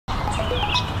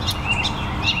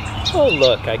Oh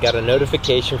look, I got a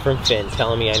notification from PHIN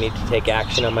telling me I need to take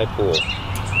action on my pool.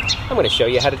 I'm going to show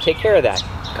you how to take care of that,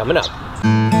 coming up.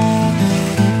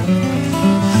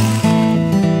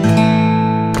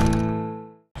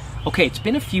 Okay, it's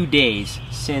been a few days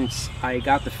since I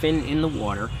got the PHIN in the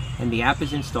water and the app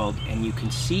is installed, and you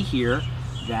can see here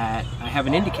that I have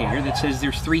an indicator that says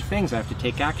there's 3 things I have to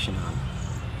take action on.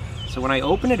 So when I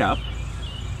open it up,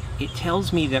 it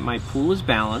tells me that my pool is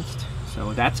balanced,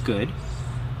 so that's good,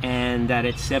 and that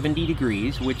it's 70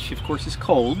 degrees, which of course is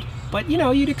cold, but you know,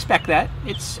 you'd expect that.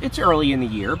 It's early in the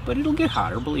year, but it'll get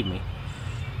hotter, believe me.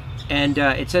 And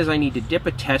it says I need to dip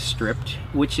a test strip,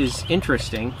 which is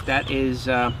interesting. That is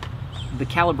the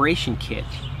calibration kit.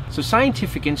 So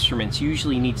scientific instruments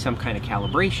usually need some kind of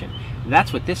calibration.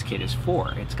 That's what this kit is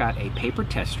for. It's got a paper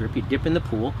test strip you dip in the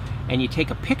pool, and you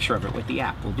take a picture of it with the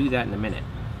app. We'll do that in a minute.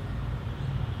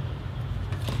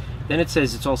 Then it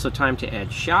says it's also time to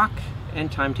add shock and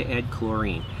time to add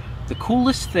chlorine. The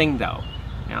coolest thing though,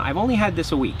 now I've only had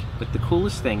this a week, but the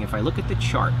coolest thing, if I look at the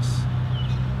charts,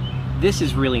 this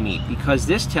is really neat because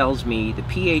this tells me the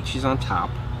pH is on top,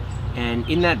 and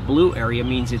in that blue area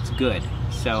means it's good.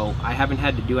 So I haven't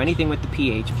had to do anything with the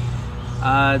pH.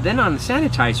 Then on the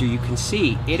sanitizer, you can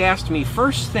see it asked me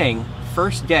first day,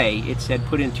 it said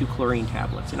put in 2 chlorine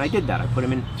tablets, and I did that. I put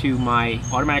them into my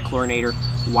automatic chlorinator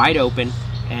wide open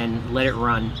and let it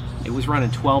run. It was running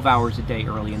 12 hours a day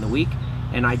early in the week,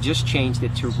 and I just changed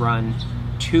it to run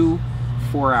 2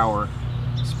 4-hour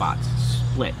spots,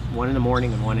 split, one in the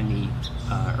morning and one in the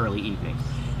early evening.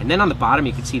 And then on the bottom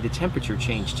you can see the temperature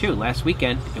change too. Last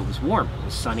weekend it was warm, it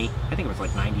was sunny, I think it was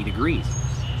like 90 degrees.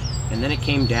 And then it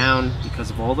came down because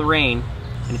of all the rain,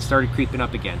 and it started creeping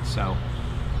up again, so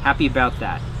happy about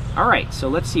that. Alright, so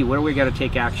let's see, what do we got to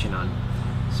take action on?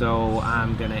 So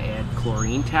I'm going to add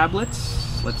chlorine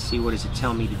tablets. Let's see, what does it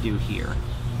tell me to do here?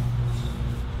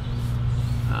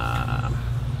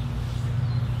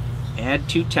 Add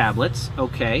 2 tablets.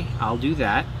 Okay, I'll do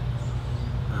that.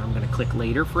 I'm going to click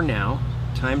later for now.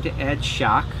 Time to add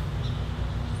shock.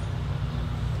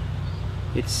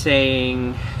 It's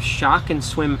saying shock and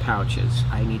swim pouches.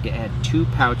 I need to add 2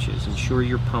 pouches. Ensure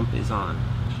your pump is on.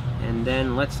 And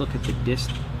then let's look at the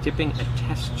dipping a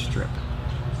test strip.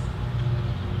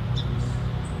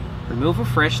 Remove a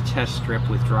fresh test strip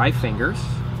with dry fingers.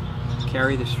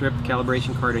 Carry the strip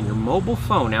calibration card on your mobile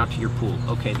phone out to your pool.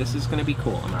 Okay, this is going to be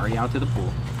cool. I'm already out to the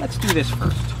pool. Let's do this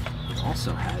first. It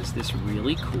also has this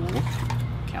really cool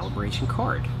calibration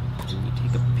card. And you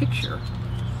take a picture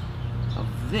of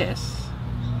this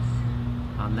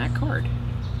on that card.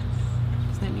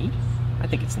 Isn't that neat? I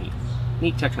think it's neat.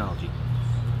 Neat technology.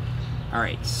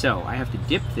 Alright, so I have to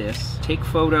dip this, take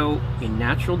photo in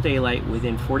natural daylight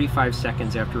within 45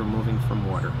 seconds after removing from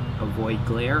water. Avoid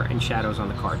glare and shadows on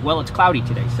the card. Well, it's cloudy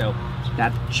today, so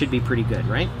that should be pretty good,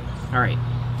 right? Alright,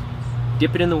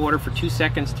 dip it in the water for 2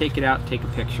 seconds, take it out, take a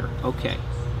picture. Okay,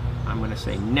 I'm going to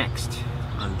say next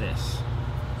on this.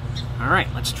 Alright,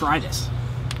 let's try this.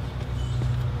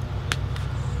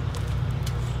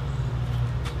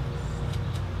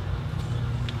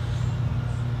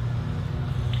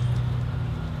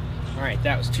 Alright,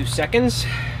 that was 2 seconds.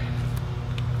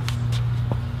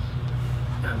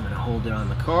 I'm going to hold it on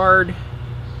the card.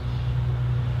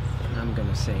 I'm going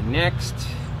to say next.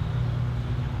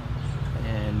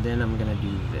 And then I'm going to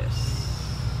do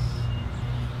this.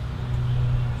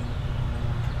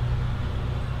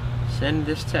 Send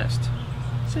this test.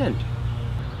 Send.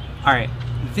 Alright,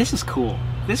 this is cool.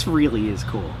 This really is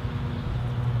cool.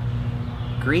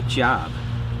 Great job.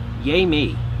 Yay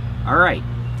me. Alright.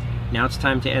 Now it's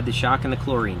time to add the shock and the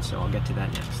chlorine, so I'll get to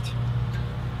that next.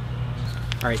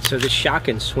 Alright, so this shock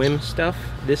and swim stuff,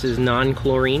 this is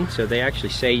non-chlorine, so they actually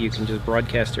say you can just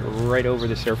broadcast it right over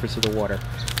the surface of the water,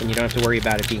 and you don't have to worry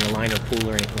about it being a line or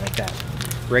pool or anything like that.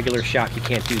 Regular shock, you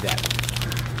can't do that.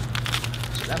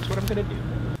 So that's what I'm going to do.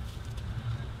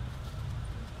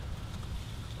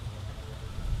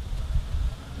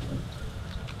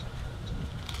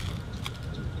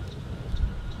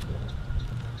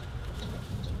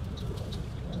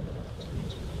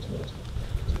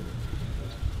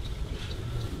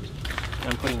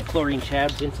 I'm putting the chlorine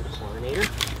tabs into the chlorinator.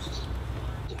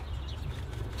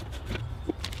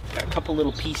 Got a couple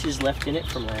little pieces left in it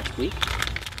from last week.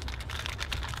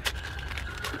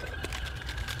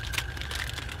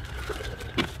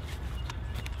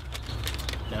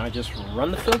 Now I just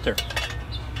run the filter.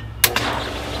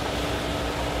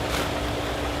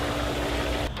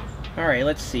 Alright,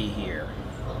 let's see here.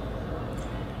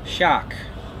 Shock.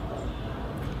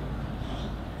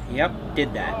 Yep,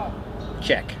 did that.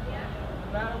 Check.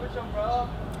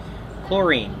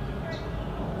 Chlorine.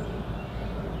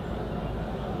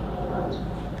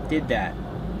 Did that.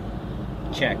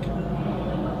 Check.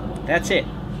 That's it.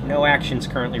 No actions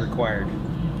currently required.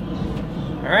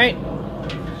 Alright.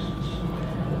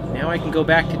 Now I can go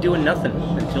back to doing nothing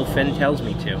until PHIN tells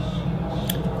me to.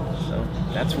 So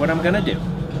that's what I'm gonna do.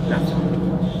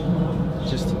 Nothing.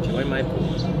 Just enjoy my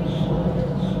pool.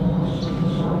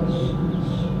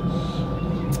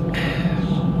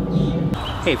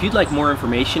 Hey, if you'd like more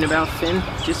information about PHIN,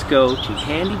 just go to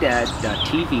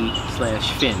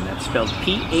HandyDadTV/PHIN. That's spelled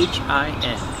PHIN.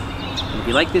 And if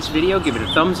you like this video, give it a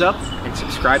thumbs up and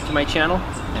subscribe to my channel,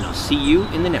 and I'll see you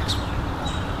in the next one.